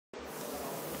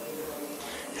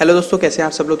Hello दोस्तों, कैसे हैं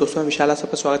आप सब लोग। दोस्तों मैं विशाल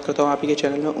सबका स्वागत करता हूं आप ही के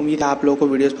चैनल में। उम्मीद है आप लोगों को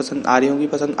वीडियोस पसंद आ रही होंगी।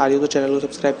 पसंद आ रही हो तो चैनल को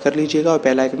सब्सक्राइब कर लीजिएगा और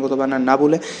बेल आइकन को दबाना ना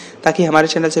भूलें, ताकि हमारे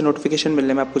चैनल से नोटिफिकेशन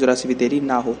मिलने में आपको जरा सी भी देरी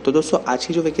ना हो। तो दोस्तों आज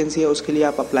की जो वैकेंसी है उसके लिए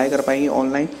आप अप्लाई कर पाएंगे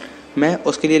ऑनलाइन। मैं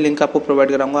उसके लिए लिंक आपको प्रोवाइड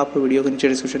कराऊंगा, आपको वीडियो के नीचे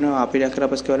डिस्क्रिप्शन में, वहाँ पे जाकर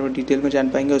आप इसके बारे में डिटेल में जान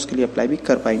पाएंगे, उसके लिए अप्लाई भी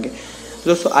कर पाएंगे। तो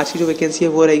दोस्तों आज की जो वैकेंसी है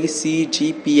वो रहेगी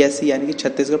CGPSC यानी कि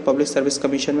छत्तीसगढ़ पब्लिक सर्विस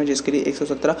कमीशन में, जिसके लिए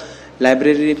 117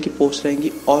 लाइब्रेरियन की पोस्ट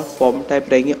रहेंगी और फॉर्म टाइप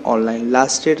रहेंगी ऑनलाइन।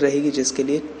 लास्ट डेट रहेगी जिसके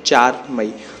लिए 4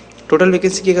 मई। टोटल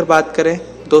वैकेंसी की अगर बात करें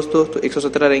दोस्तों तो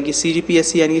 117 रहेंगी।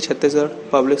 CGPSC यानी कि छत्तीसगढ़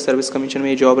पब्लिक सर्विस कमीशन में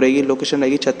ये जॉब रहेगी। लोकेशन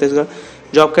रहेगी छत्तीसगढ़।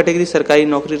 जॉब कैटेगरी सरकारी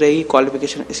नौकरी रहेगी।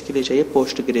 क्वालिफिकेशन इसके लिए चाहिए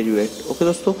पोस्ट ग्रेजुएट। ओके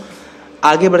दोस्तों,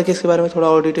 आगे बढ़ के इसके बारे में थोड़ा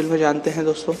और डिटेल में जानते हैं।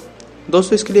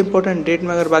 दोस्तों इसके लिए इंपॉर्टेंट डेट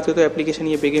में अगर बात करें तो एप्लीकेशन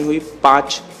ये बिगिन हुई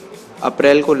 5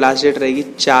 अप्रैल को। लास्ट डेट रहेगी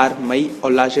 4 मई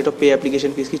और लास्ट डेट ऑफ पे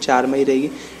एप्लीकेशन फीस की 4 मई रहेगी।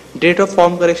 डेट ऑफ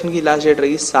फॉर्म करेक्शन की लास्ट डेट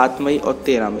रहेगी 7 मई और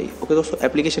 13 मई। ओके दोस्तों,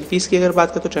 एप्लीकेशन फीस की अगर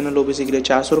बात करें तो जनरल ओबीसी के लिए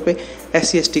 400 रुपये,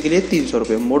 SC/ST के लिए 300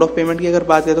 रुपये। मोड ऑफ पेमेंट की अगर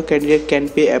बात करें तो candidate can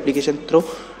pay application through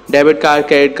debit card,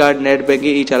 credit card, net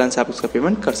banking, ई चालान से आप इसका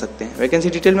पेमेंट कर सकते हैं। वैकेंसी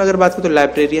डिटेल में अगर बात करें तो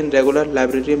लाइब्रेरियन रेगुलर,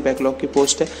 लाइब्रेरियन बैकलॉग की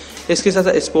पोस्ट है। इसके साथ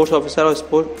साथ स्पोर्ट्स ऑफिसर और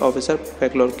स्पोर्ट्स ऑफिसर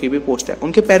बैकलॉग की भी पोस्ट है।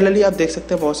 उनके पैरेलली आप देख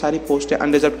सकते हैं बहुत सारी पोस्ट है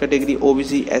unreserved category,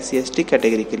 OBC, SC/ST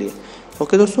category के लिए।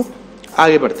 ओके दोस्तों,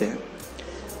 आगे बढ़ते हैं।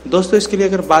 दोस्तों इसके लिए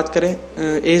अगर बात करें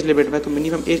एज लिमिट में तो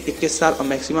मिनिमम एज 21 साल और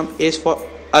maximum age for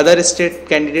other state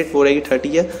candidate वो रहेगी 30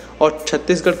 ईयर और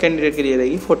छत्तीसगढ़ कैंडिडेट के लिए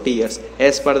रहेगी 40 years.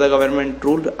 As per the government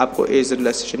rule आपको एज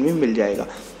रिलैक्सेशन भी मिल जाएगा।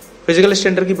 फिजिकल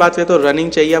स्टैंडर्ड की बात करें तो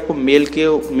रनिंग चाहिए आपको।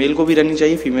 मेल को भी रनिंग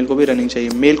चाहिए, फीमेल को भी रनिंग चाहिए।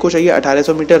 मेल को चाहिए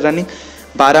 1800 मीटर रनिंग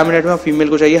 12 मिनट में और फीमेल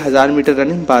को चाहिए 1000 मीटर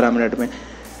रनिंग 12 मिनट में।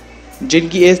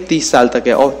 जिनकी एज 30 साल तक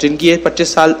है और जिनकी एज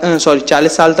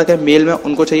 40 साल तक है मेल में,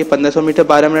 उनको चाहिए 1500 मीटर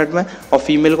 12 मिनट में और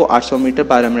फीमेल को 800 मीटर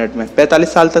 12 मिनट में।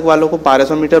 45 साल तक वालों को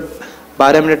 1200 मीटर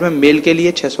 12 मिनट में मेल के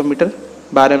लिए, 600 मीटर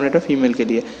 12 मिनट में फीमेल के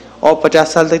लिए। और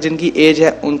 50 साल तक जिनकी एज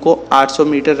है उनको 800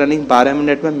 मीटर रनिंग 12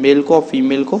 मिनट में मेल को और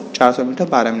फीमेल को 400 मीटर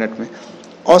 12 मिनट में।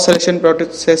 और सिलेक्शन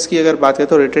प्रोसेस की अगर बात करें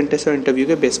तो रिटन टेस्ट और इंटरव्यू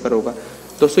के बेस पर होगा।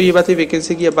 दोस्तों ये बात है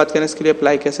वैकेंसी की। अब बात करें इसके लिए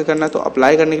अप्लाई कैसे करना है तो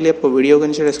अप्लाई करने के लिए आपको वीडियो के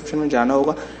नीचे डिस्क्रिप्शन में जाना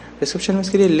होगा। डिस्क्रिप्शन में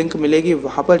इसके लिए लिंक मिलेगी,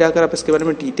 वहाँ पर जाकर आप इसके बारे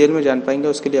में डिटेल में जान पाएंगे,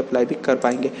 उसके लिए अप्लाई भी कर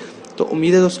पाएंगे। तो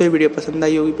उम्मीद है दोस्तों ये वीडियो पसंद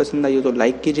आई होगी। पसंद आई हो तो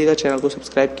लाइक कीजिएगा, चैनल को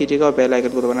सब्सक्राइब कीजिएगा और बेल आइकन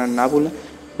को दबाना ना भूलें।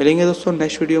 मिलेंगे दोस्तों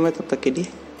नेक्स्ट वीडियो में, तब तक के लिए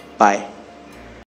बाय।